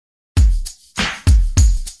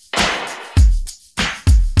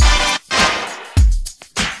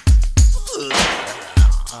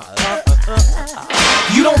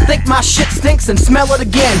admit my shit stinks and smell it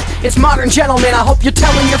again. It's Modern Gentleman, I hope you're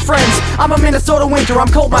telling your friends. I'm a Minnesota winter, I'm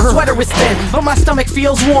cold, my sweater is thin, but my stomach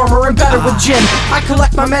feels warmer and better with gin. I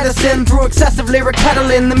collect my medicine through excessive lyric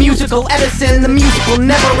peddling. The musical Edison, the music will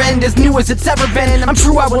never end, as new as it's ever been. I'm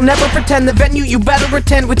true, I will never pretend. The venue you better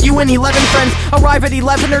attend with you and 11 friends. Arrive at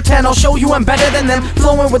 11 or 10, I'll show you I'm better than them,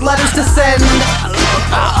 flowing with letters to send.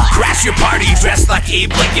 Crash your party dressed like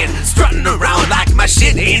Abe Lincoln, strutting around like my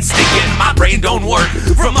shit ain't sticking. My brain don't work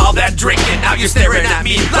from all that drinking. Now you're staring at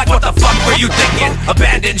me like what the fuck were you thinking?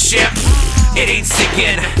 Abandoned ship, it ain't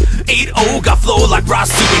sinking. 8-0 got flow like raw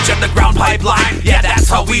sewage, underground pipeline. Yeah, that's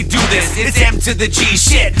how we do this. It's M to the G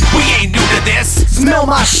shit, we ain't new to this. Smell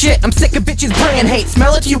my shit, I'm sick of bitches bringing hate.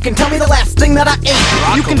 Smell it, you can tell me the last thing that I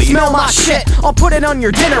ate. You can smell my shit, I'll put it on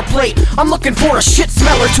your dinner plate. I'm looking for a shit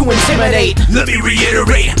smeller to intimidate. Let me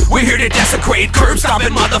reiterate, we're here to desecrate, curb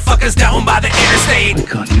stomping motherfuckers down by the interstate.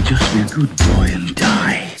 Why can't you just be a good boy and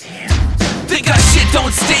die? Think our shit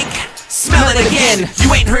don't stink? Smell it again,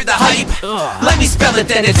 you ain't heard the hype? Let me spell it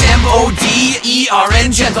then, it's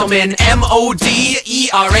M-O-D-E-R-N, gentlemen.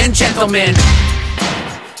 M-O-D-E-R-N, gentlemen.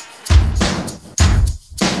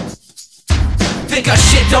 Think our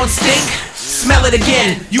shit don't stink? Smell it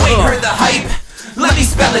again, you ain't heard the hype? Let me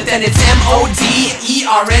spell it then, it's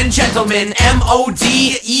M-O-D-E-R-N, gentlemen.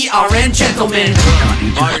 M-O-D-E-R-N, gentlemen.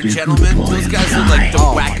 Modern Gentlemen, those guys are like the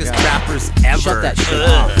wackest rappers ever. Shut that shit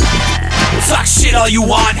up. Talk shit all you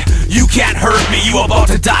want, you can't hurt me. You about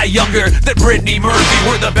to die younger than Brittany Murphy.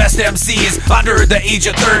 We're the best MCs under the age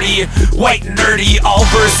of 30. White and nerdy, all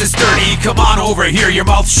verses dirty. Come on over here, your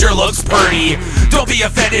mouth sure looks purty. Don't be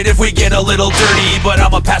offended if we get a little dirty, but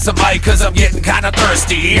I'ma pass a mic cause I'm getting kinda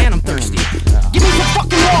thirsty. Man, I'm thirsty. Give me some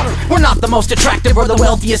fucking water. We're not the most attractive or the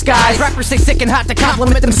wealthiest guys. Rappers say sick and hot to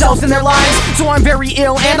compliment themselves in their lives. So I'm very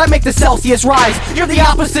ill and I make the Celsius rise. You're the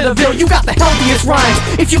opposite of ill, you got the healthiest rhymes.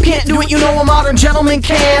 If you can't do it, you know a modern gentleman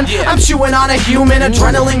can. I'm chewing on a human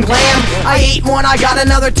adrenaline gland. I ate one, I got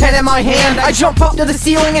another 10 in my hand. I jump up to the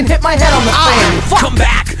ceiling and hit my head on the fan. Fuck. Come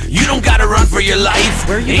back, you don't gotta run for your life.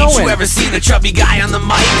 Where you ain't going? you ever seen a chubby guy on the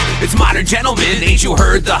mic? It's Modern Gentlemen, ain't you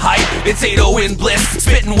heard the hype? It's 8-0 in bliss,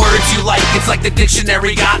 spitting words you like. It's like the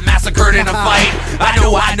dictionary got massacred in a fight.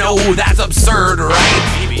 I know, that's absurd,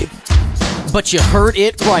 right? But you heard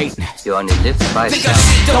it right. You only live by Think our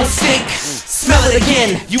shit don't stink? Smell it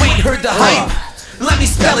again, you ain't heard the hype? Let me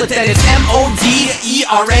spell it then, it's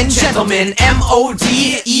M-O-D-E-R-N, gentlemen.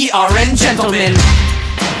 M-O-D-E-R-N, gentlemen.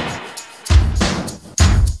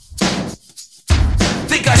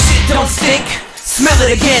 Think our shit don't stink? Smell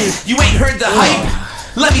it again, you ain't heard the hype?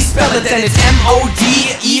 Let me spell it then, it's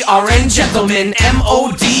M-O-D-E-R-N, gentlemen.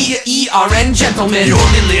 M-O-D-E-R-N, gentlemen. You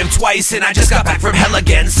only live twice and I just got back from hell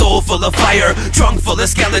again. Soul full of fire, trunk full of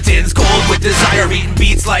skeletons, cold with desire, eating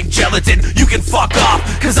beats like gelatin. You can fuck off,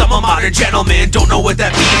 cause I'm a modern gentleman. Don't know what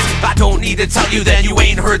that means, I don't need to tell you then, you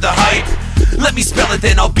ain't heard the hype. Let me spell it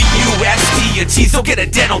then, I'll B-U-S-T-A-T, so get a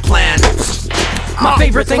dental plan. My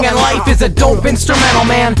favorite thing in life is a dope instrumental,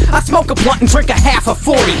 man. I smoke a blunt and drink a half of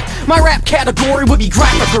 40. My rap category would be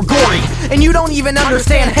graphic or gory, and you don't even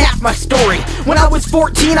understand half my story. When I was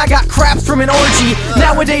 14, I got craps from an orgy.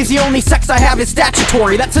 Nowadays, the only sex I have is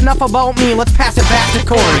statutory. That's enough about me, let's pass it back to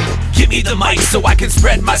Corey. Give me the mic so I can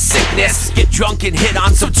spread my sickness. Get drunk and hit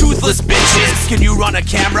on some toothless bitches. Can you run a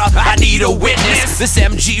camera? I need a witness. This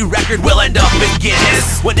MG record will end up in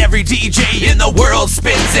Guinness when every DJ in the world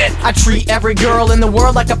spins it. I treat every girl in the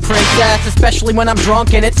world like a princess, especially when I'm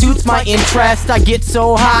drunk and it suits my interest. I get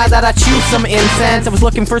so high that I chew some incense. I was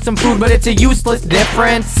looking for some food, but it's a useless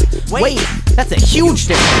difference. Wait, that's a huge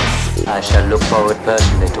difference. I shall look forward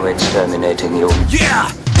personally to exterminating you.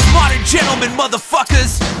 Yeah! Modern Gentlemen,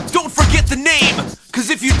 motherfuckers! Don't forget the name, cause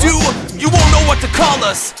if you do, you won't know what to call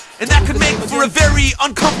us. And that could make for a very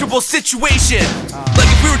uncomfortable situation.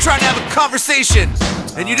 Like if we were trying to have a conversation,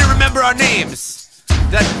 and you didn't remember our names.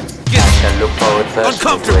 That gets I shall look forward personally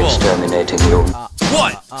uncomfortable. to exterminating you.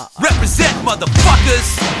 What? Represent,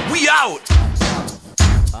 motherfuckers! We out!